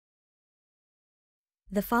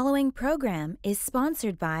The following program is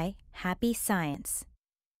sponsored by Happy Science.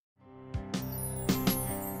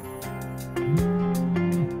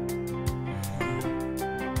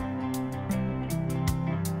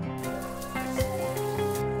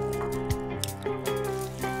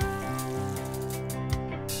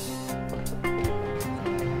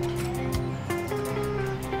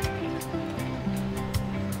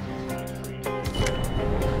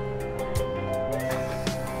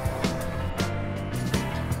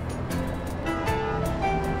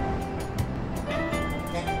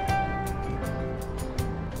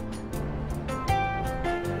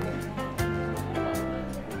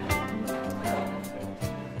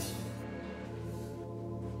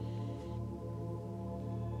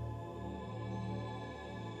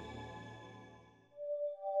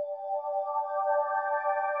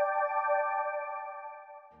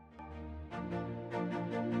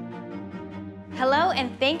 Hello,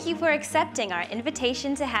 and thank you for accepting our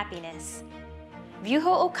invitation to happiness.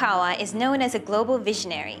 Ryuho Okawa is known as a global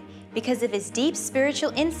visionary because of his deep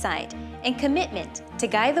spiritual insight and commitment to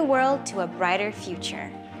guide the world to a brighter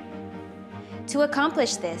future. To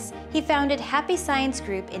accomplish this, he founded Happy Science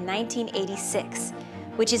Group in 1986,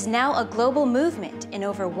 which is now a global movement in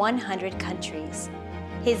over 100 countries.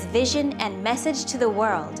 His vision and message to the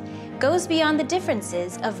world goes beyond the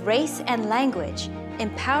differences of race and language,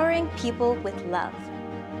 empowering people with love.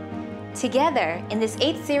 Together, in this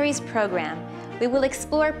 8th series program, we will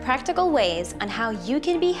explore practical ways on how you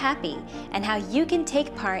can be happy and how you can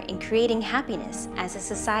take part in creating happiness as a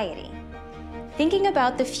society. Thinking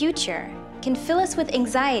about the future can fill us with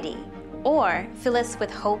anxiety or fill us with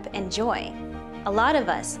hope and joy. A lot of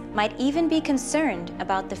us might even be concerned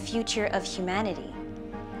about the future of humanity.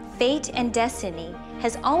 Fate and destiny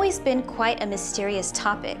has always been quite a mysterious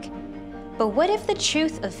topic. But what if the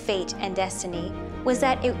truth of fate and destiny was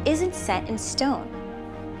that it isn't set in stone?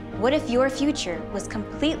 What if your future was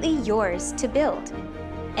completely yours to build,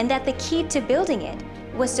 and that the key to building it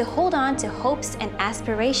was to hold on to hopes and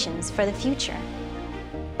aspirations for the future?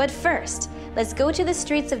 But first, let's go to the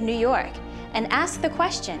streets of New York and ask the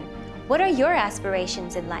question, what are your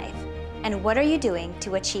aspirations in life, and what are you doing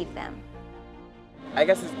to achieve them? I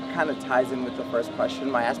guess it kind of ties in with the first question.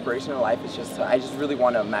 My aspiration in life is I just really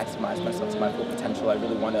want to maximize myself to my full potential. I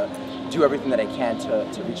really want to do everything that I can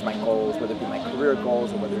to reach my goals, whether it be my career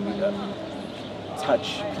goals or whether it be to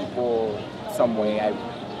touch people some way. I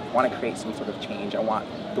want to create some sort of change. I want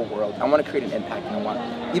the world. I want to create an impact, and I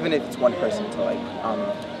want, even if it's one person,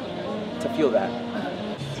 to feel that.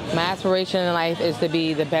 My aspiration in life is to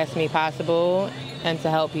be the best me possible and to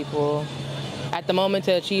help people. At the moment,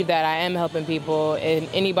 to achieve that, I am helping people, and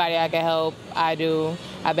anybody I can help, I do.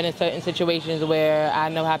 I've been in certain situations where I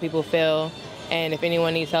know how people feel, and if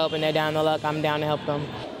anyone needs help and they're down on luck, I'm down to help them.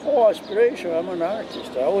 Oh, aspiration, I'm an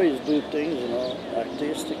artist. I always do things,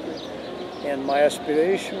 artistically. And my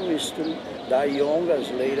aspiration is to die young as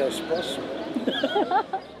late as possible.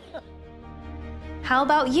 How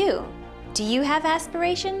about you? Do you have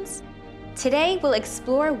aspirations? Today, we'll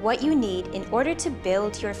explore what you need in order to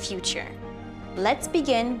build your future. Let's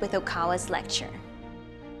begin with Okawa's lecture.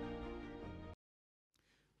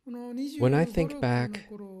 When I think back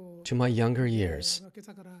to my younger years,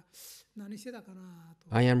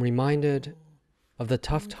 I am reminded of the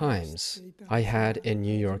tough times I had in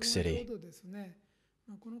New York City,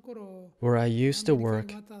 where I used to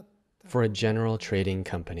work for a general trading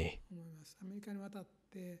company.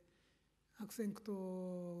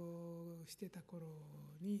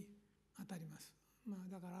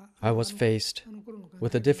 I was faced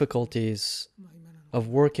with the difficulties of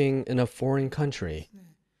working in a foreign country,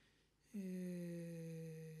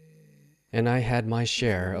 and I had my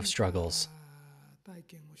share of struggles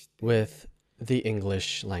with the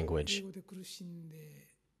English language.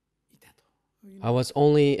 I was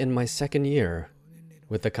only in my 2nd year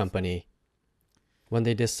with the company when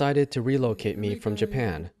they decided to relocate me from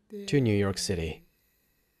Japan to New York City.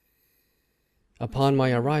 Upon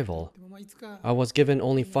my arrival, I was given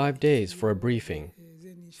only 5 days for a briefing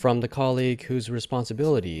from the colleague whose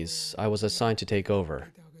responsibilities I was assigned to take over.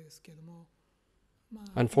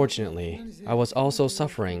 Unfortunately, I was also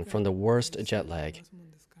suffering from the worst jet lag,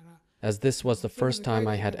 as this was the first time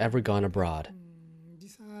I had ever gone abroad.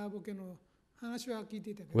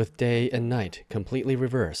 With day and night completely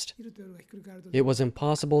reversed, it was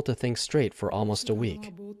impossible to think straight for almost a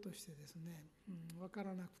week.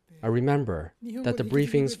 I remember that the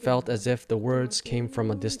briefings felt as if the words came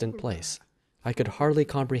from a distant place. I could hardly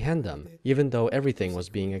comprehend them, even though everything was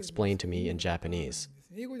being explained to me in Japanese.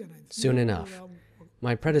 Soon enough,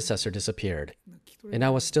 my predecessor disappeared, and I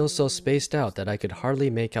was still so spaced out that I could hardly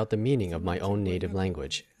make out the meaning of my own native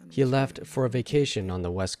language. He left for a vacation on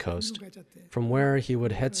the West Coast, from where he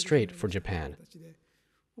would head straight for Japan.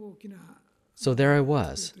 So there I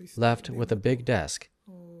was, left with a big desk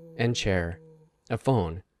and chair, a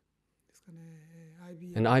phone,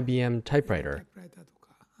 an IBM typewriter,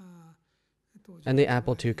 and the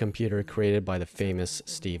Apple II computer created by the famous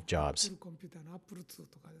Steve Jobs.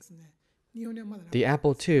 The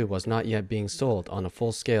Apple II was not yet being sold on a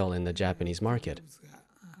full scale in the Japanese market,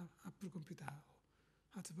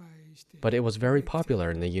 but it was very popular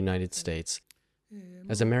in the United States,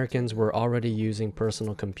 as Americans were already using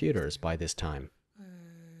personal computers by this time.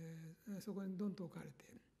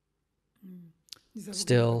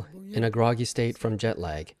 Still, in a groggy state from jet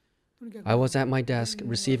lag, I was at my desk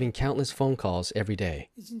receiving countless phone calls every day.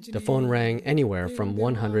 The phone rang anywhere from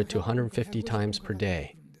 100 to 150 times per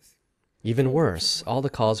day. Even worse, all the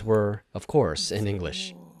calls were, of course, in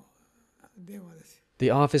English. The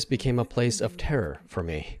office became a place of terror for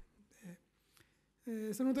me.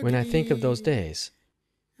 When I think of those days,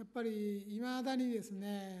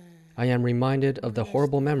 I am reminded of the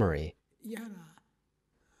horrible memory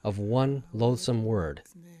of one loathsome word.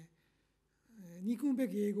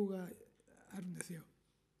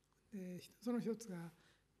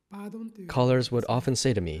 Callers would often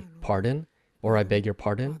say to me, "Pardon?" or "I beg your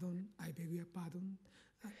pardon."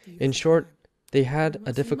 In short, they had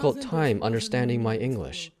a difficult time understanding my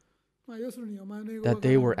English, that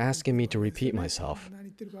they were asking me to repeat myself.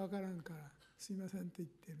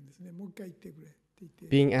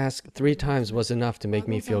 Being asked 3 times was enough to make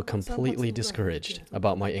me feel completely discouraged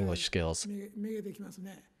about my English skills.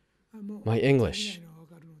 My English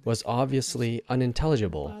was obviously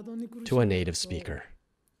unintelligible to a native speaker.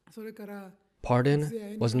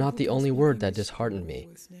 Pardon was not the only word that disheartened me.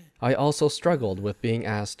 I also struggled with being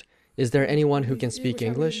asked, "Is there anyone who can speak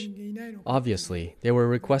English?" Obviously, they were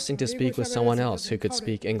requesting to speak with someone else who could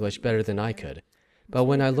speak English better than I could. But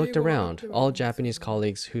when I looked around, all Japanese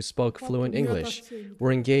colleagues who spoke fluent English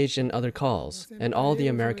were engaged in other calls, and all the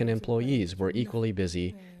American employees were equally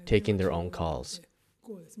busy taking their own calls.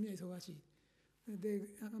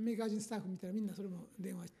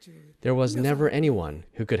 There was never anyone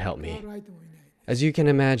who could help me. As you can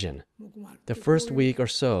imagine, the first week or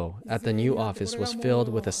so at the new office was filled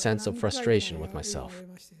with a sense of frustration with myself.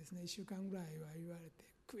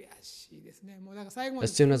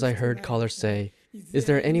 As soon as I heard callers say, "Is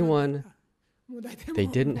there anyone?" they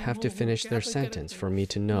didn't have to finish their sentence for me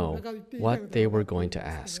to know what they were going to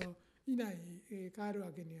ask.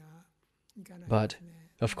 But,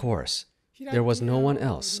 of course, there was no one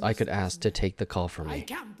else I could ask to take the call for me.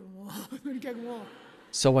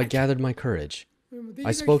 So I gathered my courage.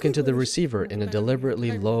 I spoke into the receiver in a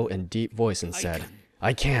deliberately low and deep voice and said,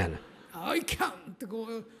 "I can."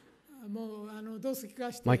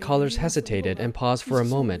 My callers hesitated and paused for a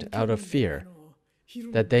moment out of fear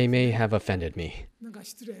that they may have offended me.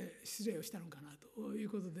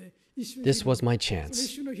 This was my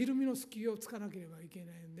chance.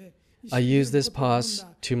 I used this pause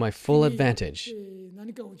to my full advantage.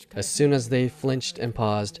 As soon as they flinched and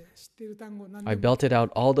paused, I belted out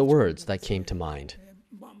all the words that came to mind.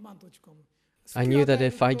 I knew that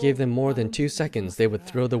if I gave them more than 2 seconds, they would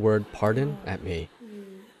throw the word "pardon" at me.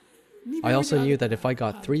 I also knew that if I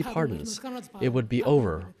got 3 pardons, it would be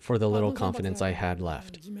over for the little confidence I had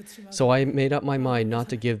left. So I made up my mind not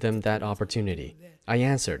to give them that opportunity. I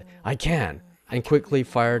answered, "I can," and quickly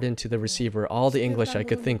fired into the receiver all the English I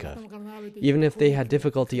could think of. Even if they had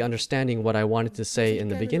difficulty understanding what I wanted to say in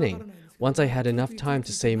the beginning, once I had enough time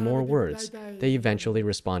to say more words, they eventually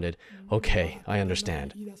responded, "Okay, I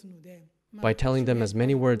understand." By telling them as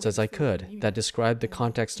many words as I could that described the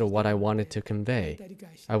context of what I wanted to convey,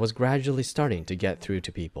 I was gradually starting to get through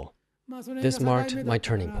to people. This marked my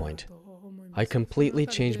turning point. I completely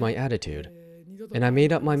changed my attitude, and I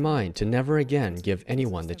made up my mind to never again give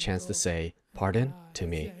anyone the chance to say "pardon" to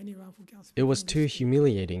me. It was too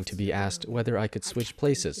humiliating to be asked whether I could switch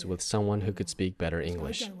places with someone who could speak better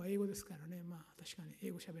English.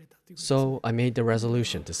 So I made the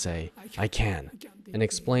resolution to say, "I can," and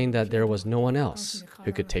explain that there was no one else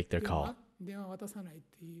who could take their call.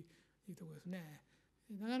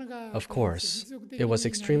 Of course, it was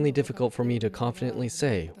extremely difficult for me to confidently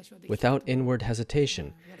say, without inward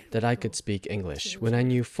hesitation, that I could speak English when I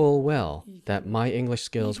knew full well that my English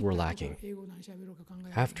skills were lacking.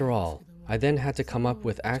 After all, I then had to come up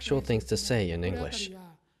with actual things to say in English.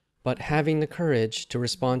 But having the courage to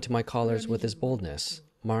respond to my callers with this boldness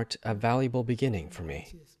marked a valuable beginning for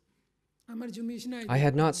me. I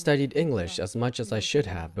had not studied English as much as I should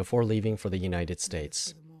have before leaving for the United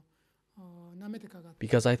States.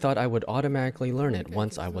 because I thought I would automatically learn it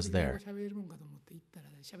once I was there.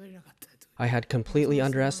 I had completely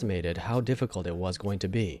underestimated how difficult it was going to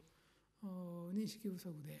be.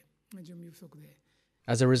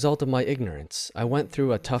 As a result of my ignorance, I went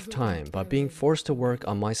through a tough time, but being forced to work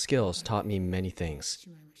on my skills taught me many things.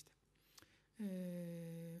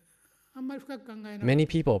 Many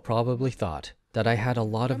people probably thought that I had a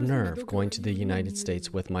lot of nerve going to the United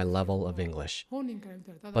States with my level of English.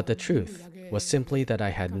 But the truth was simply that I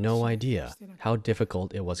had no idea how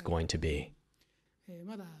difficult it was going to be.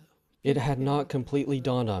 It had not completely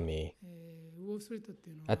dawned on me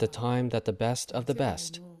at the time that the best of the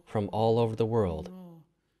best from all over the world,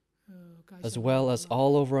 as well as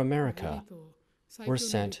all over America, were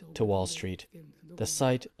sent to Wall Street, the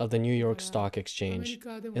site of the New York Stock Exchange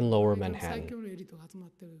in Lower Manhattan.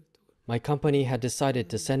 My company had decided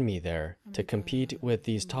to send me there to compete with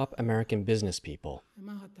these top American business people.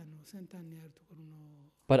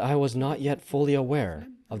 But I was not yet fully aware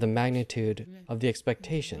of the magnitude of the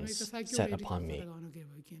expectations set upon me.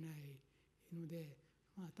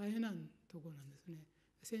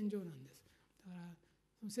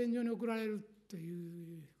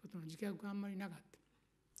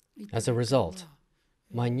 As a result,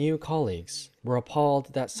 my new colleagues were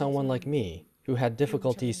appalled that someone like me, who had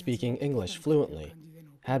difficulty speaking English fluently,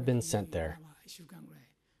 had been sent there.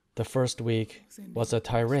 The first week was a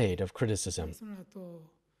tirade of criticism.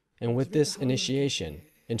 And with this initiation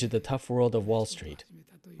into the tough world of Wall Street,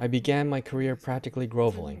 I began my career practically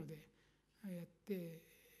groveling.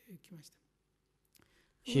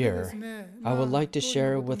 Here, I would like to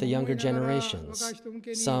share with the younger generations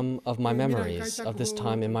some of my memories of this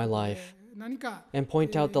time in my life and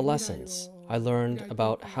point out the lessons I learned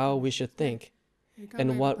about how we should think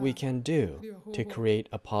and what we can do to create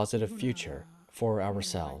a positive future for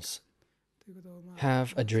ourselves.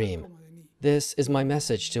 Have a dream. This is my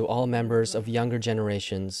message to all members of younger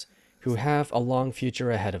generations who have a long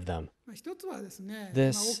future ahead of them.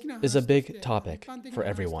 This is a big topic for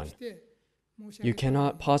everyone. You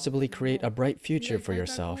cannot possibly create a bright future for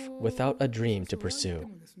yourself without a dream to pursue.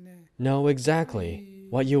 Know exactly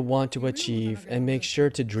what you want to achieve and make sure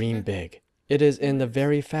to dream big. It is in the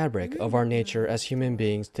very fabric of our nature as human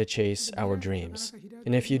beings to chase our dreams.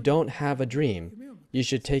 And if you don't have a dream, you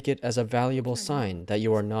should take it as a valuable sign that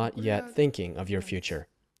you are not yet thinking of your future.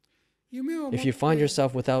 If you find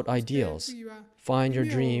yourself without ideals, find your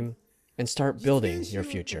dream and start building your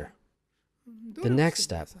future. The next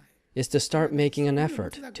step is to start making an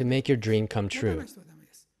effort to make your dream come true.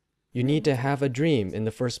 You need to have a dream in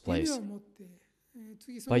the first place,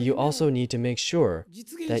 but you also need to make sure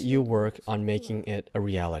that you work on making it a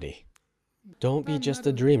reality. Don't be just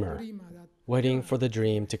a dreamer, waiting for the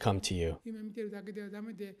dream to come to you.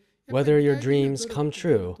 Whether your dreams come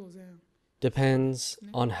true depends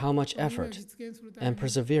on how much effort and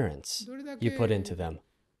perseverance you put into them.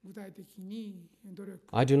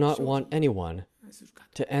 I do not want anyone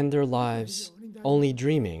to end their lives only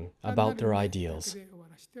dreaming about their ideals.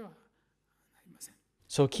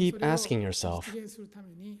 So keep asking yourself,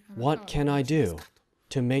 what can I do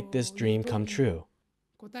to make this dream come true?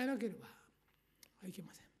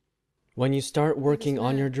 When you start working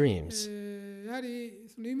on your dreams,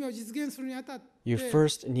 you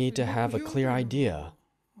first need to have a clear idea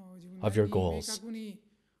of your goals.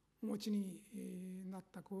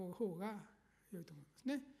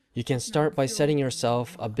 You can start by setting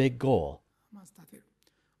yourself a big goal.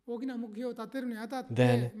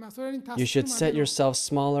 Then you should set yourself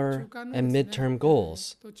smaller and midterm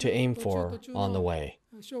goals to aim for on the way.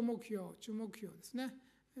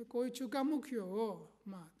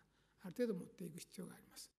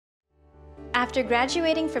 After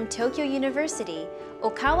graduating from Tokyo University,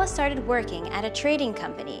 Okawa started working at a trading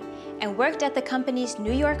company and worked at the company's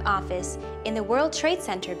New York office in the World Trade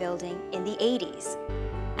Center building in the 80s.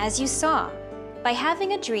 As you saw, by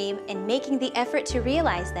having a dream and making the effort to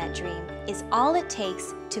realize that dream is all it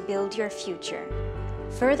takes to build your future.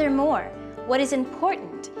 Furthermore, what is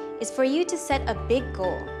important is for you to set a big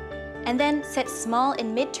goal and then set small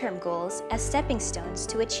and midterm goals as stepping stones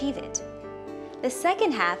to achieve it. The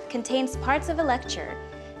second half contains parts of a lecture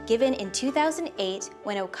given in 2008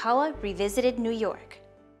 when Okawa revisited New York.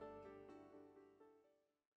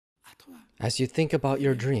 As you think about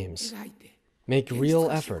your dreams, make real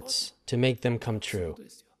efforts to make them come true.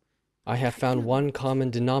 I have found one common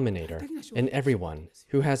denominator in everyone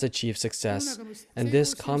who has achieved success, and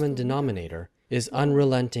this common denominator is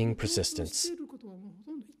unrelenting persistence.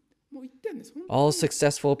 All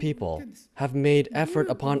successful people have made effort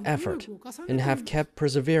upon effort and have kept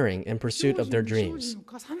persevering in pursuit of their dreams.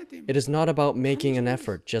 It is not about making an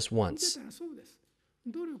effort just once.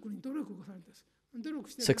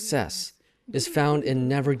 Success is found in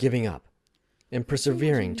never giving up, in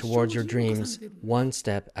persevering towards your dreams one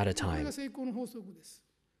step at a time.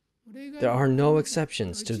 There are no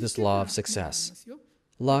exceptions to this law of success.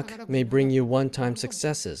 Luck may bring you one-time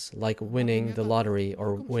successes like winning the lottery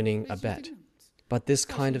or winning a bet, but this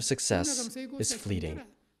kind of success is fleeting.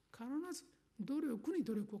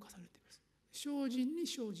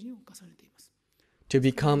 To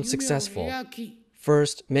become successful,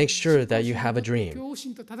 first make sure that you have a dream.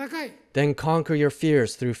 Then conquer your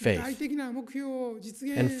fears through faith.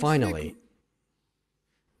 And finally,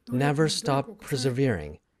 never stop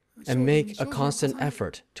persevering and make a constant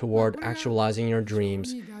effort toward actualizing your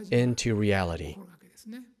dreams into reality.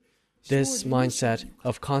 This mindset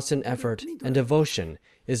of constant effort and devotion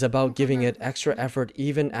is about giving it extra effort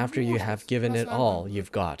even after you have given it all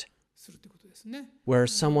you've got. Where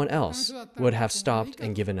someone else would have stopped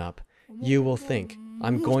and given up, you will think,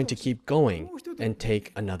 I'm going to keep going and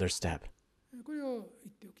take another step.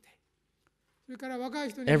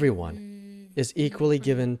 Everyone is equally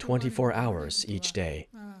given 24 hours each day.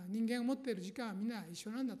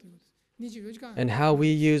 And how we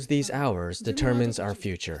use these hours determines our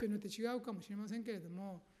future.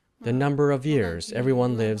 The number of years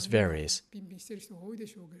everyone lives varies,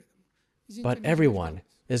 but everyone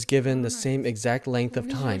is given the same exact length of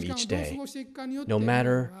time each day, no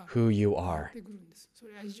matter who you are.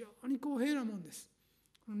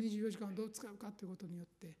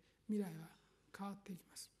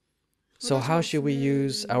 So how should we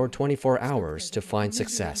use our 24 hours to find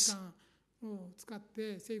success?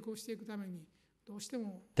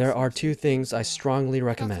 There are two things I strongly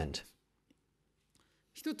recommend.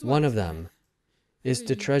 One of them is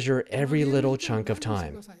to treasure every little chunk of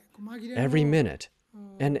time, every minute,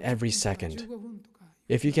 and every second.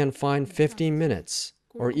 If you can find 15 minutes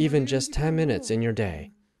or even just 10 minutes in your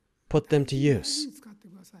day, put them to use.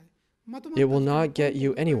 It will not get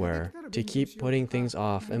you anywhere to keep putting things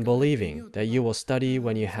off and believing that you will study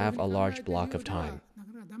when you have a large block of time.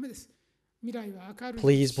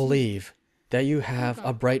 Please believe that you have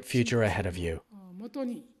a bright future ahead of you.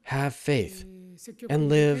 Have faith and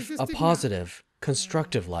live a positive,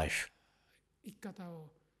 constructive life.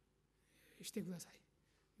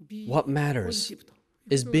 What matters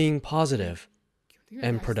is being positive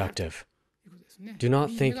and productive. Do not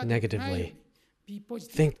think negatively.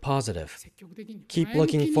 Think positive. Keep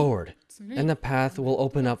looking forward, and the path will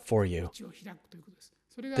open up for you.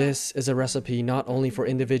 This is a recipe not only for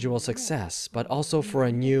individual success, but also for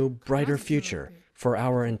a new, brighter future for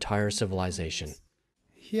our entire civilization.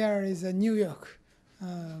 Here is New York,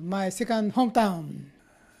 my second hometown.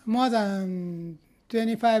 More than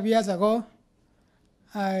 25 years ago,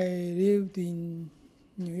 I lived in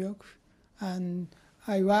New York, and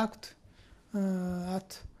I worked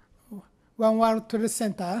at One World Trade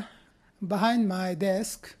Center. Behind my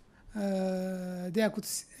desk, there could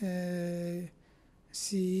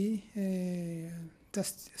see the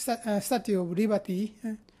Statue of Liberty.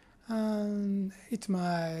 And it's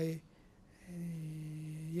my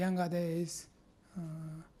younger days.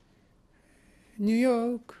 New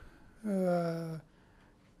York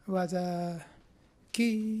was a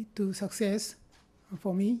key to success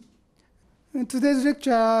for me. Today's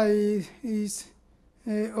lecture is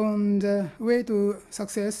on the way to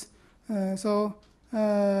success. So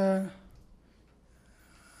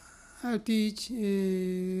I'll teach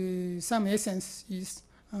some essence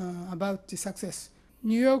about the success.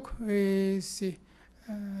 New York is,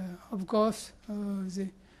 of course, the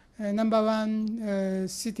number one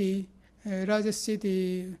city, largest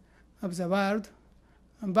city of the world.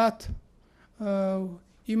 But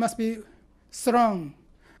you must be strong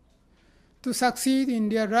to succeed in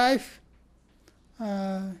your life.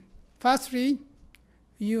 Firstly,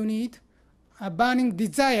 you need a burning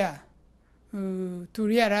desire to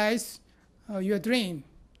realize your dream.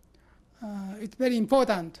 It's very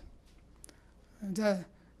important. The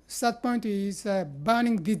third point is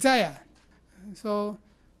burning desire. So,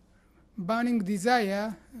 burning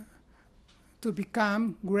desire to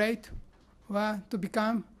become great, or to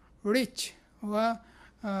become rich, or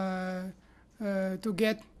to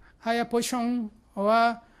get higher position,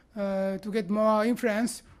 or to get more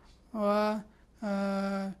influence, or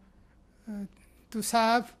to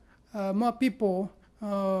serve more people.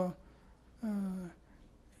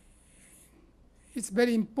 It's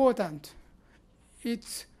very important.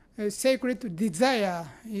 Its sacred desire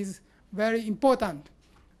is very important.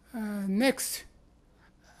 Next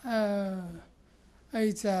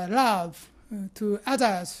is love to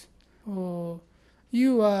others.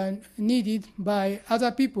 You are needed by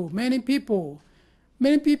other people, many people.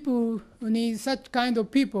 Many people need such kind of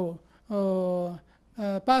people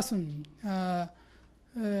person, a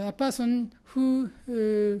person who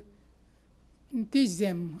teach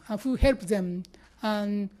them, who help them,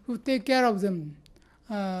 and who take care of them.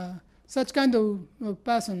 Such kind of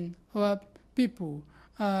person or people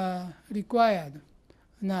are required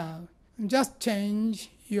now. Just change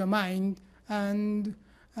your mind and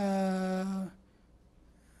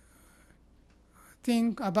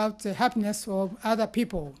think about the happiness of other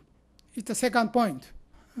people. It's the second point.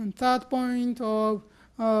 And third point of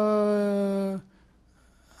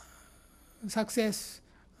success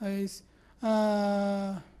is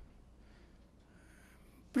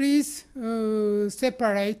please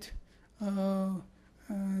separate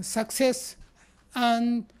success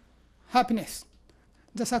and happiness.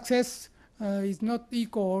 The success is not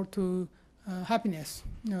equal to happiness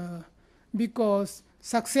because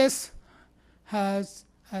success has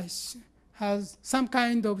some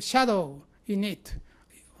kind of shadow in it.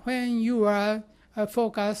 When you are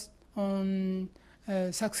focused on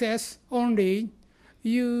success only,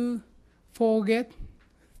 you forget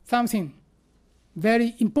something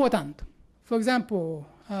very important. For example,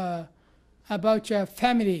 about your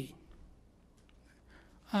family.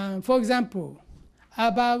 For example,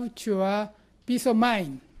 about your peace of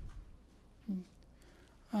mind.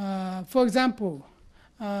 For example,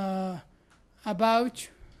 about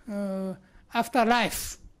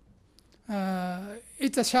afterlife.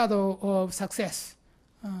 It's a shadow of success.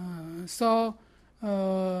 So,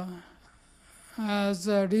 as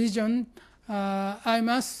a religion, I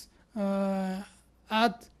must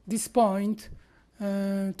add this point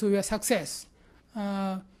to your success.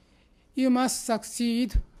 You must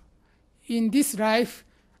succeed in this life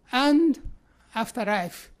and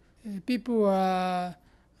afterlife. People are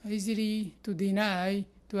easily to deny,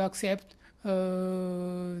 to accept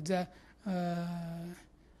the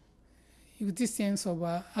existence of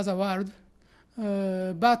other world,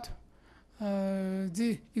 but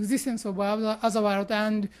the existence of other world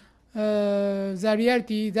and the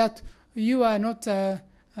reality that you are not a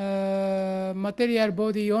material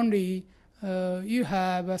body only, you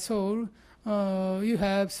have a soul, you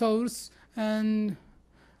have souls, and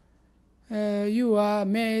you are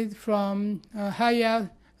made from a higher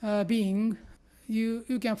being.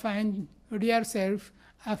 You can find real self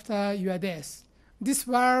after your death. This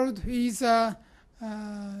world is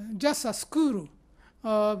just a school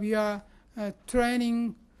of your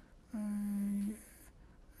training,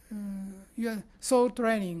 your soul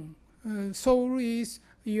training. Soul is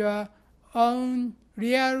your own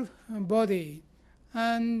real body,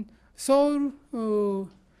 and soul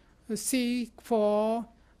seek for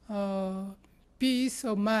peace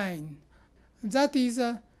of mind. That is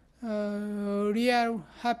real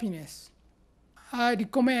happiness. I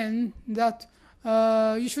recommend that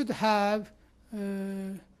you should have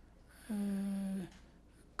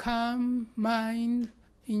calm mind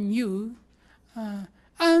in you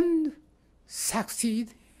and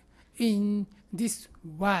succeed in this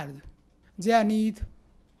world. They need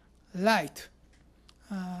light.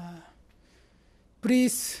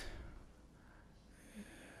 Please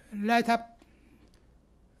light up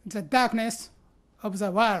the darkness of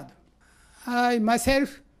the world. I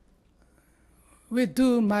myself will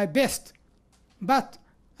do my best, but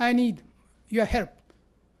I need your help.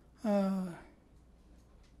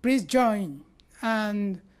 Please join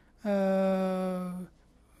and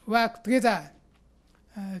work together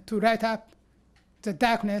to light up the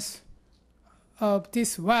darkness of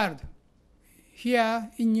this world. Here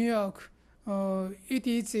in New York, it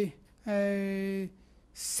is a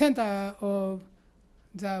center of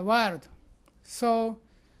the world. So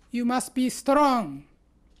you must be strong.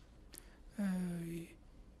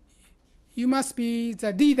 You must be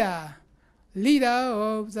the leader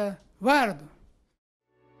of the world.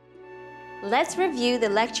 Let's review the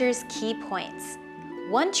lecture's key points.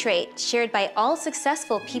 One trait shared by all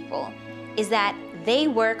successful people is that they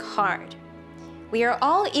work hard. We are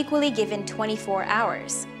all equally given 24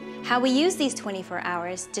 hours. How we use these 24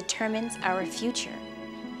 hours determines our future.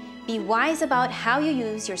 Be wise about how you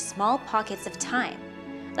use your small pockets of time,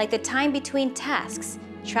 like the time between tasks,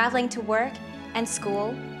 traveling to work and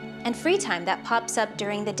school, and free time that pops up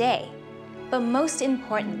during the day. But most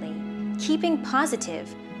importantly, keeping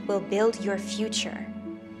positive will build your future.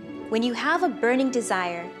 When you have a burning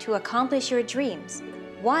desire to accomplish your dreams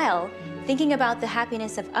while thinking about the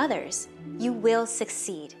happiness of others, you will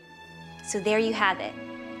succeed. So there you have it.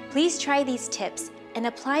 Please try these tips and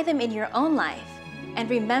apply them in your own life. And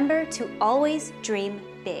remember to always dream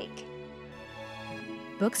big.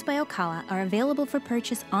 Books by Okawa are available for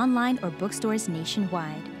purchase online or bookstores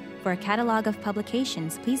nationwide. For a catalog of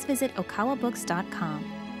publications, please visit okawabooks.com.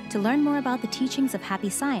 To learn more about the teachings of Happy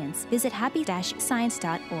Science, visit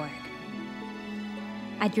happy-science.org.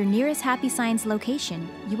 At your nearest Happy Science location,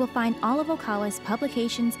 you will find all of Ocala's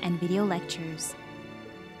publications and video lectures.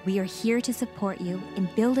 We are here to support you in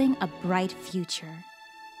building a bright future.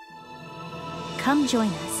 Come join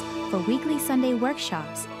us for weekly Sunday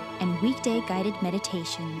workshops and weekday guided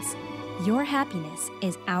meditations. Your happiness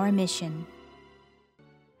is our mission.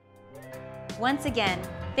 Once again,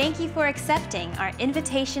 thank you for accepting our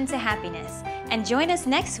invitation to happiness, and join us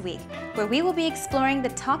next week where we will be exploring the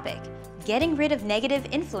topic, getting rid of negative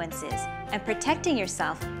influences and protecting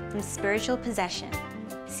yourself from spiritual possession.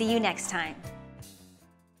 See you next time.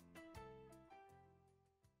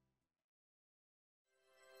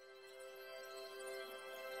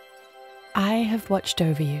 I have watched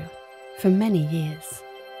over you for many years,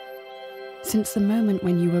 since the moment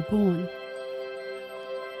when you were born.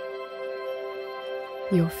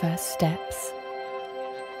 Your first steps,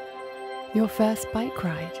 your first bike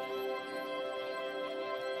ride,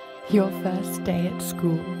 your first day at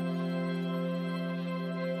school,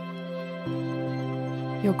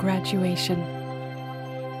 your graduation,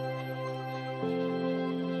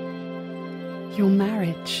 your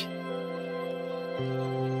marriage,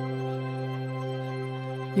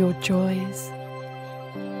 your joys,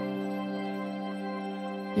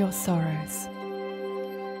 your sorrows.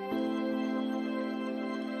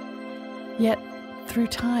 Yet, through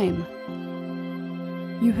time,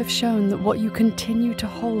 you have shown that what you continue to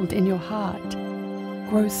hold in your heart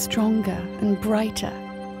grows stronger and brighter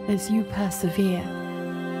as you persevere,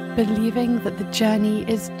 believing that the journey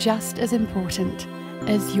is just as important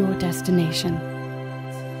as your destination.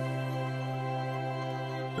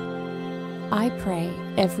 I pray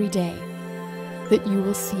every day that you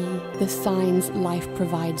will see the signs life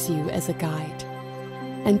provides you as a guide,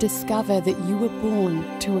 and discover that you were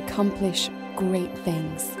born to accomplish great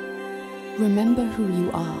things. Remember who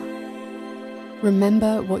you are.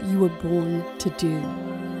 Remember what you were born to do.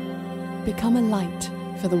 Become a light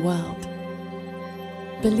for the world.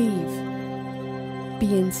 Believe.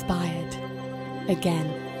 Be inspired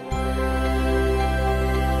again.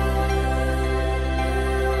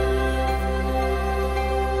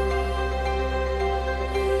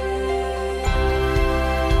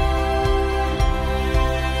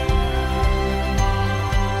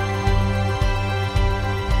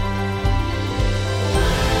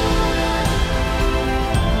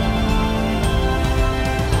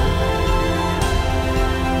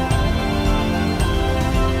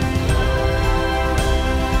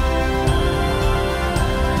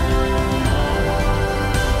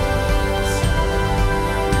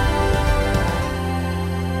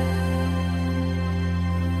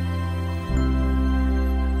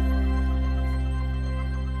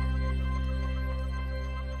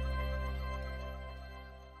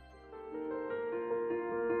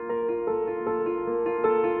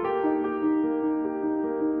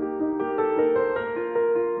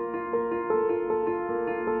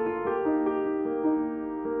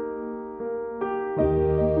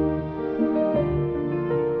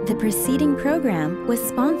 The preceding program was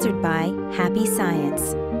sponsored by Happy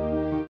Science.